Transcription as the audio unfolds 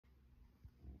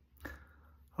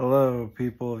Hello,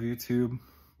 people of YouTube.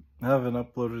 I haven't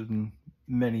uploaded in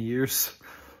many years,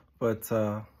 but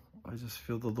I just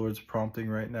feel the Lord's prompting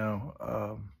right now.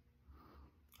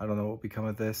 I don't know what will become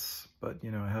of this, but,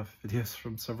 I have videos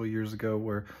from several years ago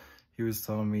where he was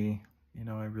telling me,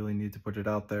 I really need to put it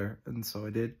out there. And so I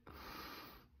did,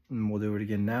 and we'll do it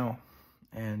again now.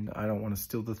 And I don't want to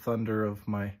steal the thunder of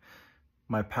my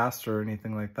pastor or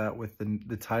anything like that with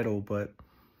the title, but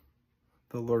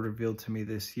the Lord revealed to me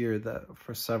this year that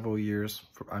for several years,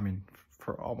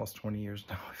 for almost 20 years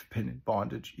now, I've been in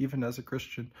bondage, even as a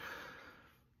Christian,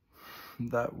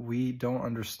 that we don't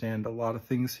understand a lot of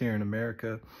things here in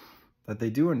America that they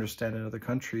do understand in other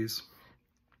countries,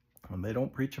 and they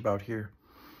don't preach about here.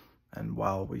 And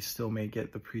while we still may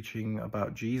get the preaching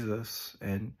about Jesus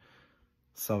and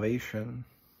salvation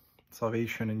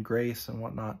and grace and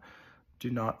whatnot, do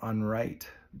not unwrite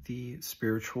the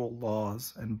spiritual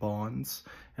laws and bonds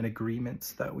and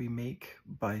agreements that we make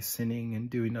by sinning and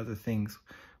doing other things.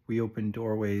 We open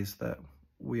doorways that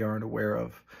we aren't aware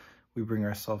of. We bring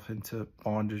ourselves into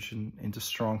bondage and into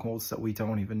strongholds that we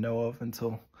don't even know of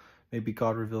until maybe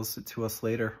God reveals it to us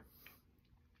later.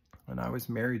 And I was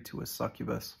married to a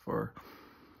succubus for,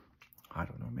 I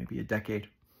don't know, maybe a decade.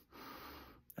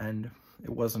 And it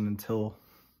wasn't until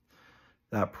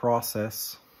that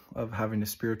process of having a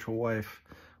spiritual wife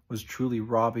was truly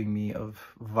robbing me of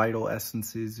vital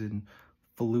essences and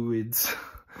fluids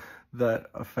that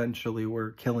eventually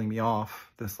were killing me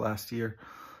off this last year,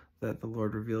 that the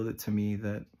Lord revealed it to me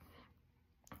that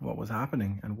what was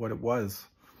happening and what it was.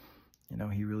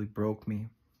 He really broke me.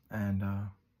 And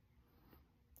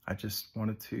I just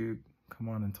wanted to come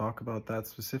on and talk about that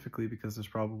specifically because there's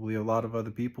probably a lot of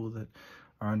other people that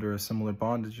are under a similar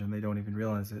bondage and they don't even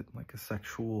realize it, like a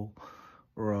sexual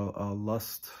or a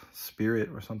lust spirit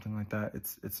or something like that.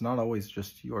 It's not always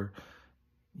just your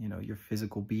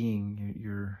physical being,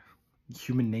 your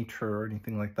human nature or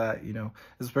anything like that,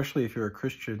 especially if you're a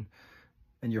Christian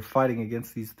and you're fighting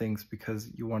against these things because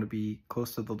you want to be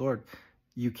close to the Lord.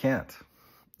 You can't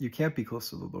be close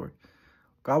to the Lord.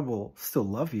 God will still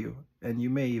love you, and you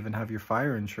may even have your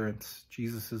fire insurance,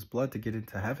 Jesus's blood, to get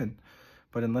into heaven.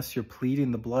 But unless you're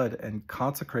pleading the blood and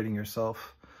consecrating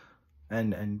yourself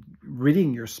and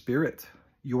ridding your spirit,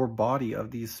 your body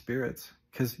of these spirits,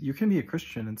 because you can be a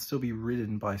Christian and still be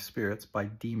ridden by spirits, by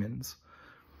demons,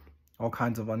 all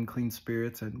kinds of unclean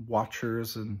spirits and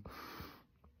watchers and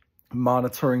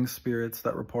monitoring spirits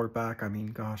that report back. I mean,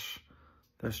 gosh,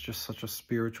 there's just such a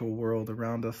spiritual world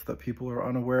around us that people are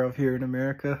unaware of here in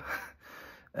America.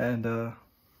 And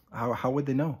how would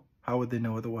they know? How would they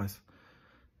know otherwise?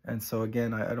 And so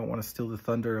again, I don't want to steal the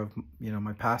thunder of,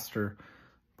 my pastor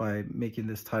by making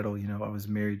this title, I was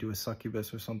married to a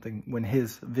succubus or something, when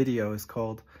his video is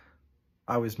called,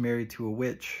 I was married to a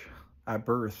witch at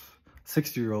birth,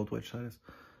 60-year-old witch, that is.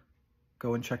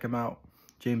 Go and check him out.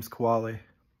 James Kwale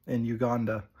in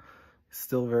Uganda.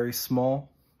 Still very small.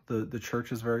 The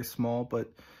church is very small,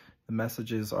 but the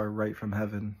messages are right from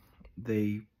heaven.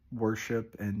 They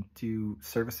worship and do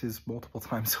services multiple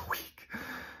times a week.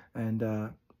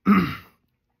 And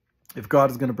if God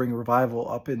is going to bring revival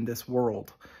up in this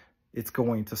world, it's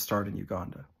going to start in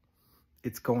Uganda.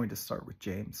 It's going to start with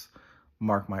James.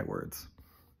 Mark my words.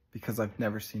 Because I've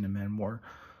never seen a man more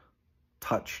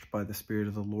touched by the Spirit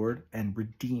of the Lord and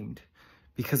redeemed.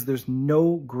 Because there's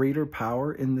no greater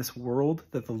power in this world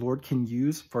that the Lord can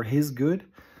use for his good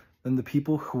than the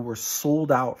people who were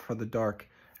sold out for the dark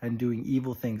and doing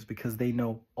evil things, because they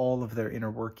know all of their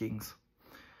inner workings.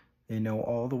 They know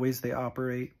all the ways they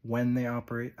operate, when they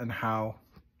operate, and how.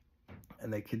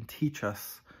 And they can teach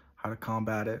us how to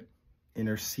combat it,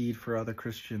 intercede for other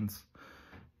Christians,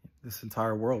 this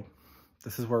entire world.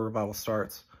 This is where revival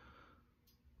starts.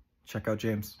 Check out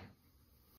James.